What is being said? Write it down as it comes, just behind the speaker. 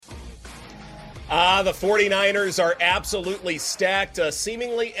The 49ers are absolutely stacked,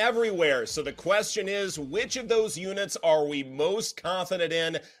 seemingly everywhere. So the question is, which of those units are we most confident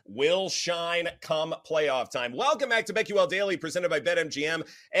in will shine come playoff time? Welcome back to BetQL Daily, presented by BetMGM.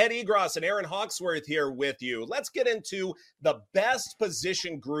 Ed Egros and Aaron Hawksworth here with you. Let's get into the best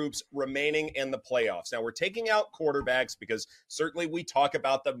position groups remaining in the playoffs. Now, we're taking out quarterbacks because certainly we talk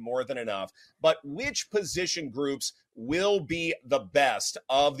about them more than enough. But which position groups will be the best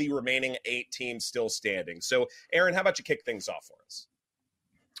of the remaining 8 teams still standing? So, Aaron, how about you kick things off for us?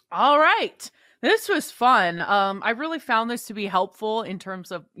 All right. This was fun. I really found this to be helpful in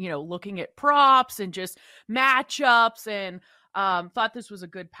terms of, looking at props and just matchups, and thought this was a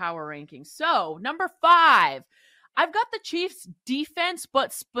good power ranking. So, number 5, I've got the Chiefs defense,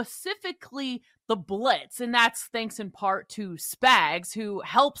 but specifically the blitz. And that's thanks in part to Spags, who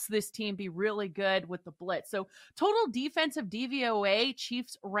helps this team be really good with the blitz. So total defensive DVOA,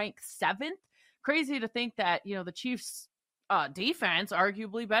 Chiefs rank 7th. Crazy to think that, the Chiefs defense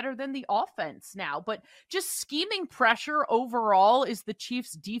arguably better than the offense now, but just scheming pressure overall is the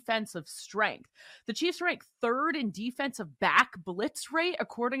Chiefs' defensive strength. The Chiefs rank 3rd in defensive back blitz rate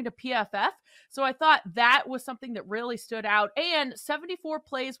according to PFF, so I thought that was something that really stood out. And 74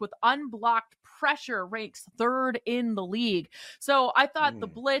 plays with unblocked pressure ranks 3rd in the league. So I thought the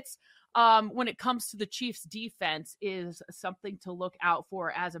blitz, when it comes to the Chiefs defense, is something to look out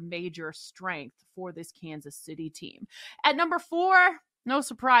for as a major strength for this Kansas City team. At number 4, no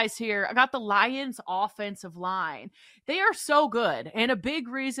surprise here, I got the Lions offensive line. They are so good, and a big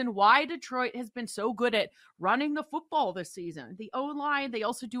reason why Detroit has been so good at running the football this season. The O-line, they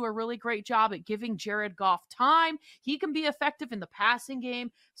also do a really great job at giving Jared Goff time. He can be effective in the passing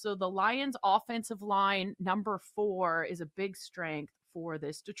game. So the Lions offensive line, number 4, is a big strength for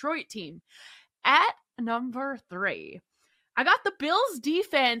this Detroit team. At number 3, I got the Bills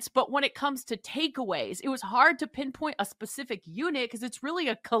defense, but when it comes to takeaways, it was hard to pinpoint a specific unit because it's really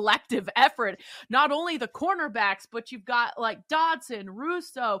a collective effort. Not only the cornerbacks, but you've got like Dodson,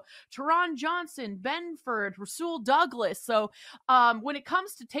 Russo, Teron Johnson, Benford, Rasul Douglas. So when it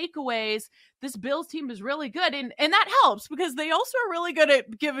comes to takeaways, this Bills team is really good. And that helps because they also are really good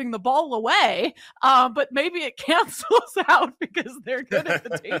at giving the ball away. But maybe it cancels out because they're good at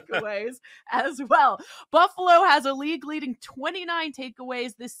the takeaways as well. Buffalo has a league-leading 29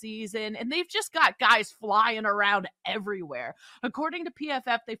 takeaways this season, and they've just got guys flying around everywhere. According to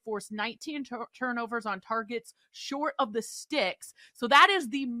PFF, they forced 19 turnovers on targets short of the sticks. So that is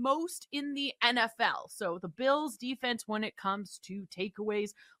the most in the NFL. So the Bills defense, when it comes to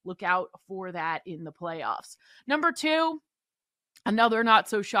takeaways, look out for that in the playoffs. Number 2, another not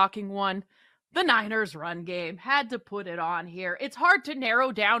so shocking one. The Niners run game. Had to put it on here. It's hard to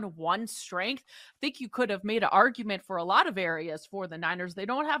narrow down one strength. I think you could have made an argument for a lot of areas for the Niners. They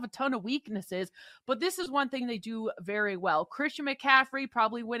don't have a ton of weaknesses, but this is one thing they do very well. Christian McCaffrey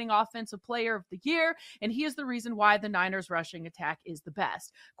probably winning Offensive Player of the Year, and he is the reason why the Niners rushing attack is the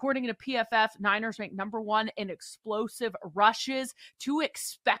best. According to PFF, Niners rank number 1 in explosive rushes, 2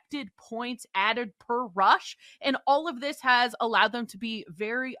 expected points added per rush, and all of this has allowed them to be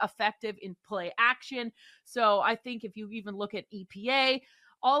very effective in play action. So I think if you even look at EPA,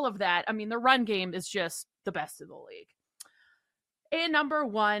 all of that, I mean, the run game is just the best in the league. And number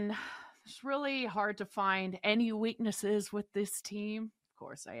 1, it's really hard to find any weaknesses with this team. Of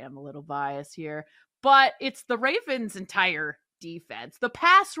course, I am a little biased here, but it's the Ravens' entire defense. The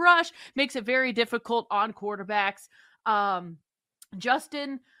pass rush makes it very difficult on quarterbacks.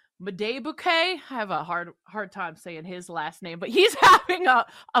 Justin Madubuike, I have a hard time saying his last name, but he's having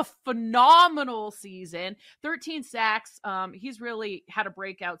a phenomenal season. 13 sacks. He's really had a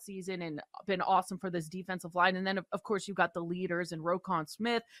breakout season and been awesome for this defensive line. And then, of course, you've got the leaders in Roquan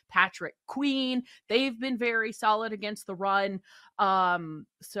Smith, Patrick Queen. They've been very solid against the run.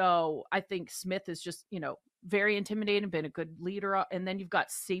 So I think Smith is just, very intimidating, been a good leader. And then you've got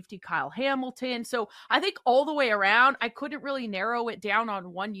safety Kyle Hamilton. So I think all the way around, I couldn't really narrow it down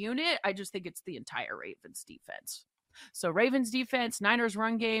on one unit. I just think it's the entire Ravens defense. So Ravens defense, Niners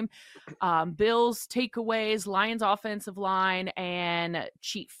run game, Bills takeaways, Lions offensive line, and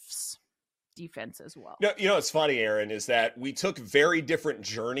Chiefs defense as well. What's funny, Aaron, is that we took very different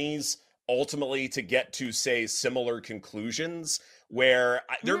journeys ultimately to get to, say, similar conclusions, where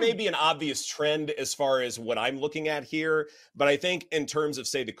there may be an obvious trend as far as what I'm looking at here, but I think in terms of,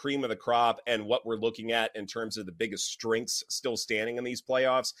 say, the cream of the crop and what we're looking at in terms of the biggest strengths still standing in these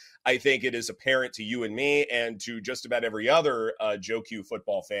playoffs, I think it is apparent to you and me and to just about every other Joe Q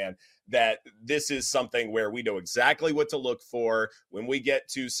football fan that this is something where we know exactly what to look for when we get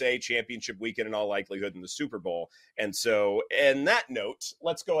to, say, championship weekend in all likelihood in the Super Bowl. And so, in that note,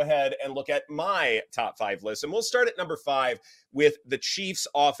 let's go ahead and look at my top 5 list. And we'll start at number 5 with the Chiefs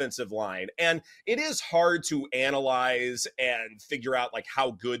offensive line. And it is hard to analyze and figure out like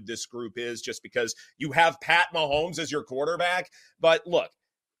how good this group is just because you have Pat Mahomes as your quarterback. But look,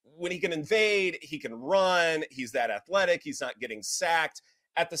 when he can invade, he can run, he's that athletic, he's not getting sacked.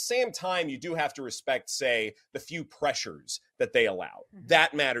 At the same time, you do have to respect, say, the few pressures that they allow.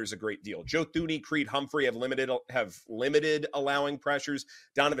 That matters a great deal. Joe Thuney, Creed Humphrey have limited allowing pressures.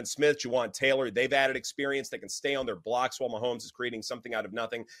 Donovan Smith, Juwan Taylor, they've added experience. They can stay on their blocks while Mahomes is creating something out of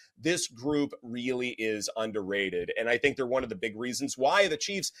nothing. This group really is underrated, and I think they're one of the big reasons why the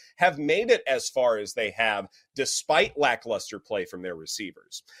Chiefs have made it as far as they have, despite lackluster play from their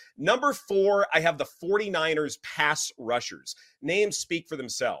receivers. Number 4, I have the 49ers pass rushers. Names speak for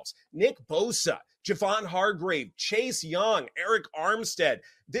themselves. Nick Bosa, Javon Hargrave, Chase Young, Eric Armstead.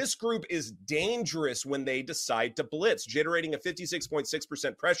 This group is dangerous when they decide to blitz, generating a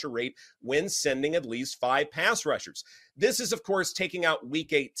 56.6% pressure rate when sending at least 5 pass rushers. This is, of course, taking out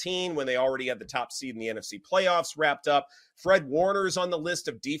Week 18 when they already had the top seed in the NFC playoffs wrapped up. Fred Warner is on the list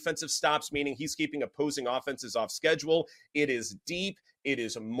of defensive stops, meaning he's keeping opposing offenses off schedule. It is deep. It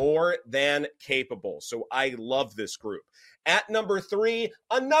is more than capable. So I love this group. At number 3,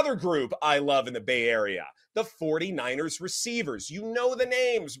 another group I love in the Bay Area, the 49ers receivers. You know the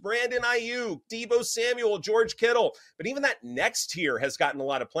names: Brandon Ayuk, Deebo Samuel, George Kittle. But even that next tier has gotten a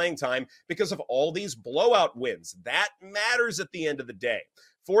lot of playing time because of all these blowout wins. That matters at the end of the day.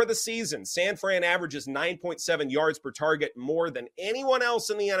 For the season, San Fran averages 9.7 yards per target more than anyone else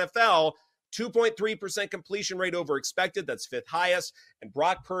in the NFL. 2.3% completion rate over expected. That's 5th highest. And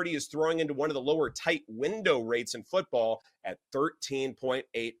Brock Purdy is throwing into one of the lower tight window rates in football at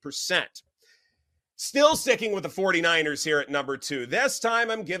 13.8%. Still sticking with the 49ers here at number 2. This time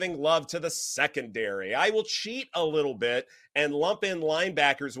I'm giving love to the secondary. I will cheat a little bit and lump in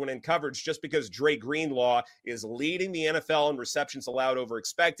linebackers when in coverage just because Dre Greenlaw is leading the NFL in receptions allowed over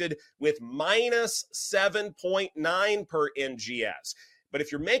expected with minus 7.9 per NGS. But if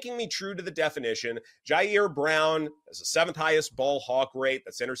you're making me true to the definition, Jair Brown has the 7th highest ball hawk rate.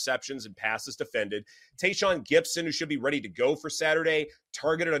 That's interceptions and passes defended. Tayshaun Gibson, who should be ready to go for Saturday,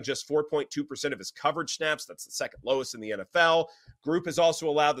 targeted on just 4.2% of his coverage snaps. That's the 2nd lowest in the NFL. Group has also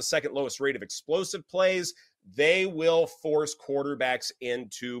allowed the 2nd lowest rate of explosive plays. They will force quarterbacks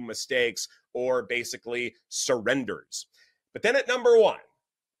into mistakes or basically surrenders. But then at number 1,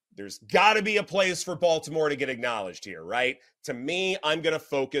 there's got to be a place for Baltimore to get acknowledged here, right? To me, I'm going to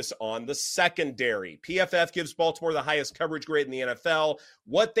focus on the secondary. PFF gives Baltimore the highest coverage grade in the NFL.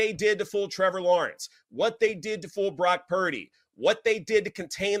 What they did to fool Trevor Lawrence, what they did to fool Brock Purdy, what they did to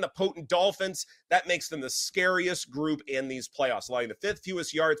contain the potent Dolphins, that makes them the scariest group in these playoffs. Allowing the 5th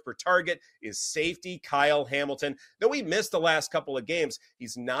fewest yards per target is safety Kyle Hamilton. Though he missed the last couple of games,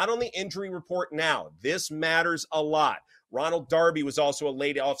 he's not on the injury report now. This matters a lot. Ronald Darby was also a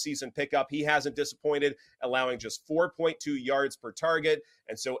late offseason pickup. He hasn't disappointed, allowing just 4.2 yards per target.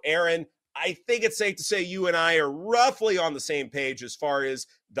 And so, Aaron, I think it's safe to say you and I are roughly on the same page as far as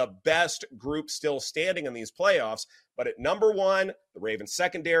the best group still standing in these playoffs. But at number 1, the Ravens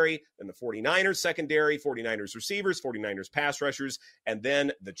secondary, then the 49ers secondary, 49ers receivers, 49ers pass rushers, and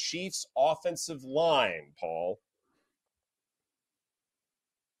then the Chiefs offensive line, Paul.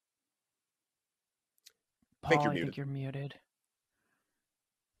 Paul, I think you're muted.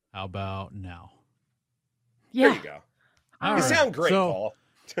 How about now? Yeah. There you go. You sound great, Paul.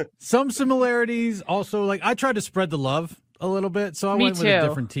 Some similarities. Also, like, I tried to spread the love a little bit, so I went with a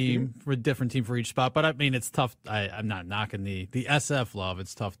different team for each spot. But I mean, it's tough. I'm not knocking the SF love.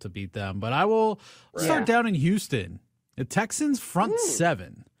 It's tough to beat them. But I will start down in Houston. The Texans front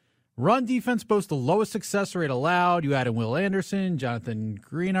 7. Run defense boasts the lowest success rate allowed. You add in Will Anderson, Jonathan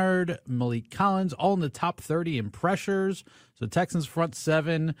Greenard, Malik Collins, all in the top 30 in pressures. So Texans front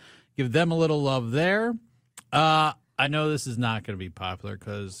 7, give them a little love there. I know this is not going to be popular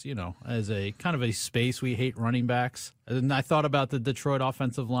because, you know, as a kind of a space, we hate running backs. And I thought about the Detroit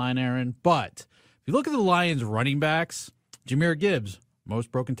offensive line, Aaron. But if you look at the Lions running backs, Jahmyr Gibbs,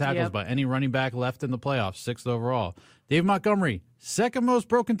 most broken tackles by any running back left in the playoffs, 6th overall. Dave Montgomery, 2nd most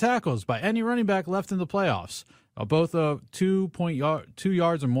broken tackles by any running back left in the playoffs. Both 2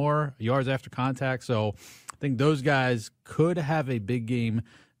 yards or more yards after contact. So I think those guys could have a big game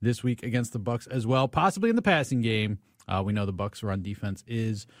this week against the Bucs as well, possibly in the passing game. We know the Bucs run defense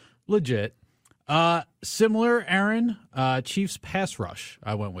is legit. Similar, Aaron. Chiefs pass rush.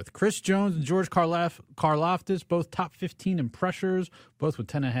 I went with Chris Jones and George Karlaftis, both top 15 in pressures, both with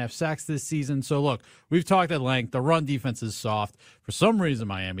 10.5 sacks this season. So, look, we've talked at length. The run defense is soft. For some reason,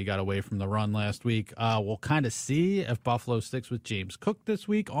 Miami got away from the run last week. We'll kind of see if Buffalo sticks with James Cook this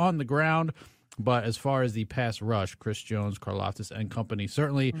week on the ground. But as far as the pass rush, Chris Jones, Karlaftis, and company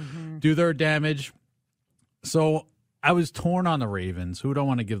certainly do their damage. So I was torn on the Ravens, who don't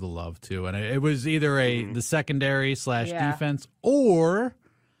want to give the love to. And it was either the secondary / defense or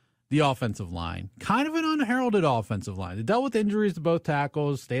the offensive line. Kind of an unheralded offensive line. They dealt with injuries to both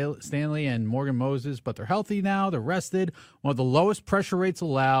tackles, Stanley and Morgan Moses, but they're healthy now. They're rested. One of the lowest pressure rates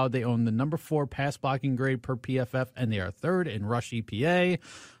allowed. They own the number 4 pass blocking grade per PFF, and they are 3rd in rush EPA.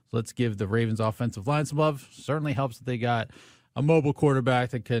 So let's give the Ravens offensive line some love. Certainly helps that they got a mobile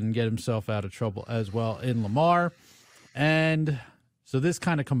quarterback that can get himself out of trouble as well in Lamar. And so this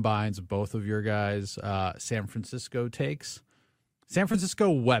kind of combines both of your guys' San Francisco takes. San Francisco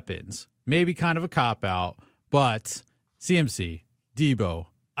weapons, maybe kind of a cop-out, but CMC, Debo,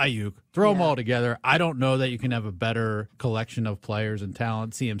 Ayuk, throw them all together. I don't know that you can have a better collection of players and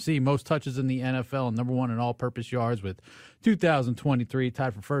talent. CMC, most touches in the NFL, and number 1 in all-purpose yards with 2,023,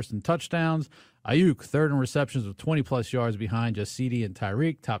 tied for first in touchdowns. Ayuk, 3rd in receptions with 20-plus yards behind just CD and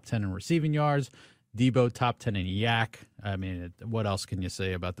Tyreek, top 10 in receiving yards. Debo, top 10 in yak. I mean, what else can you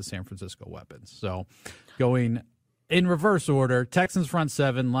say about the San Francisco weapons? So going in reverse order, Texans front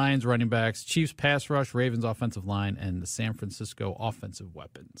 7, Lions running backs, Chiefs pass rush, Ravens offensive line, and the San Francisco offensive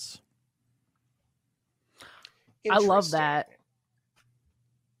weapons. I love that.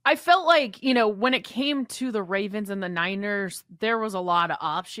 I felt like, when it came to the Ravens and the Niners, there was a lot of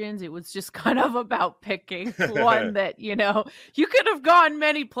options. It was just kind of about picking one that, you could have gone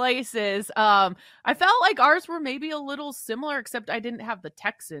many places. I felt like ours were maybe a little similar, except I didn't have the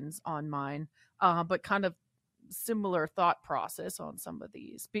Texans on mine, but kind of similar thought process on some of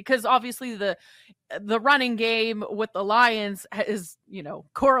these, because obviously the running game with the Lions is,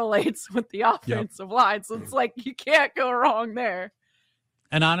 correlates with the offensive line. So it's like, you can't go wrong there.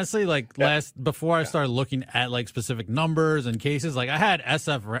 And honestly, before I started looking at specific numbers and cases, I had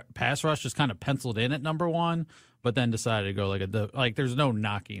SF pass rush just kind of penciled in at number 1, but then decided to go there's no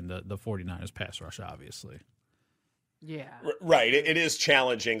knocking the 49ers pass rush, obviously. Yeah. Right. It is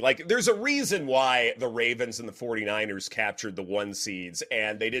challenging. There's a reason why the Ravens and the 49ers captured the 1 seeds,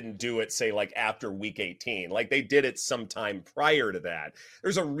 and they didn't do it, say, after week 18. They did it sometime prior to that.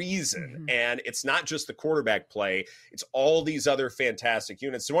 There's a reason, and it's not just the quarterback play. It's all these other fantastic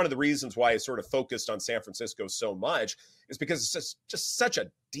units. So one of the reasons why I sort of focused on San Francisco so much is because it's just such a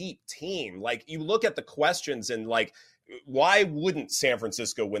deep team. You look at the questions and, why wouldn't San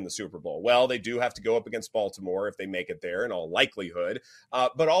Francisco win the Super Bowl? Well, they do have to go up against Baltimore if they make it there in all likelihood.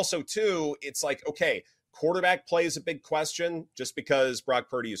 But also, too, it's okay, quarterback play is a big question just because Brock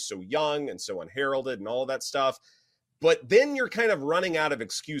Purdy is so young and so unheralded and all of that stuff. But then you're kind of running out of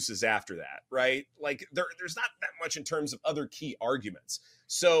excuses after that, right? There's not that much in terms of other key arguments.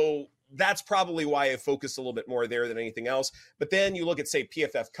 So that's probably why I focused a little bit more there than anything else. But then you look at, say,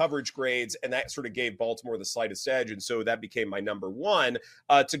 PFF coverage grades, and that sort of gave Baltimore the slightest edge. And so that became my number 1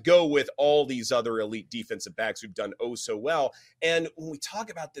 to go with all these other elite defensive backs who've done oh so well. And when we talk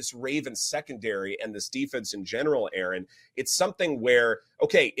about this Ravens secondary and this defense in general, Aaron, it's something where,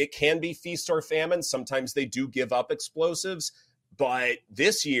 okay, it can be feast or famine. Sometimes they do give up explosives. But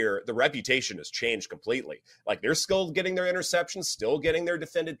this year, the reputation has changed completely. They're still getting their interceptions, still getting their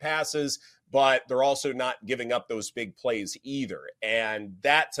defended passes, but they're also not giving up those big plays either. And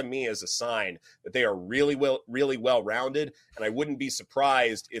that, to me, is a sign that they are really well-rounded. And I wouldn't be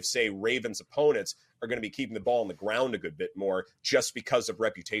surprised if, say, Ravens opponents are going to be keeping the ball on the ground a good bit more just because of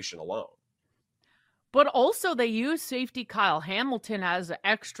reputation alone. But also they use safety Kyle Hamilton as an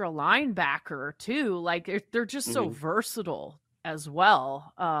extra linebacker, too. They're just so versatile as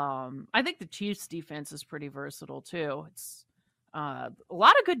well. I think the Chiefs defense is pretty versatile too. It's a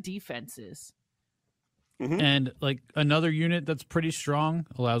lot of good defenses. And another unit that's pretty strong,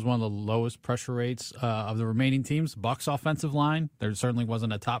 allows one of the lowest pressure rates of the remaining teams, Bucs offensive line. There certainly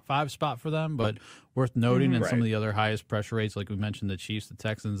wasn't a top 5 spot for them, but worth noting. And some of the other highest pressure rates, like we mentioned, the Chiefs, the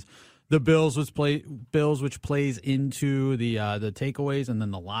Texans, the Bills, which plays into the takeaways, and then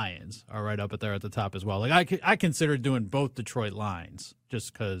the Lions are right up there at the top as well. I consider doing both Detroit lines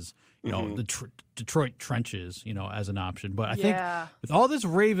just because the Detroit trenches, as an option. But I think with all this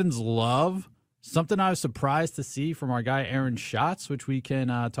Ravens love, something I was surprised to see from our guy Aaron Schatz, which we can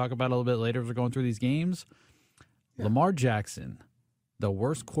talk about a little bit later as we're going through these games. Lamar Jackson, the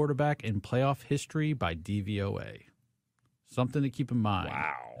worst quarterback in playoff history by DVOA. Something to keep in mind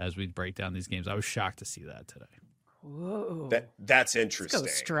Wow. as we break down these games. I was shocked to see that today. Whoa. That's interesting.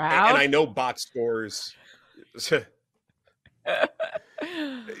 Let's go, Stroud. And I know box scores.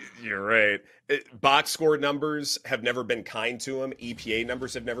 You're right. Box score numbers have never been kind to him. EPA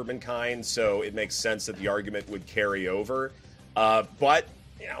numbers have never been kind, so it makes sense that the argument would carry over. But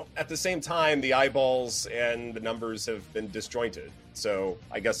at the same time, the eyeballs and the numbers have been disjointed. So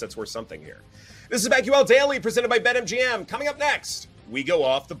I guess that's worth something here. This is BetQL Daily, presented by BetMGM. Coming up next, we go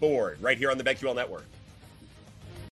off the board right here on the BetQL Network.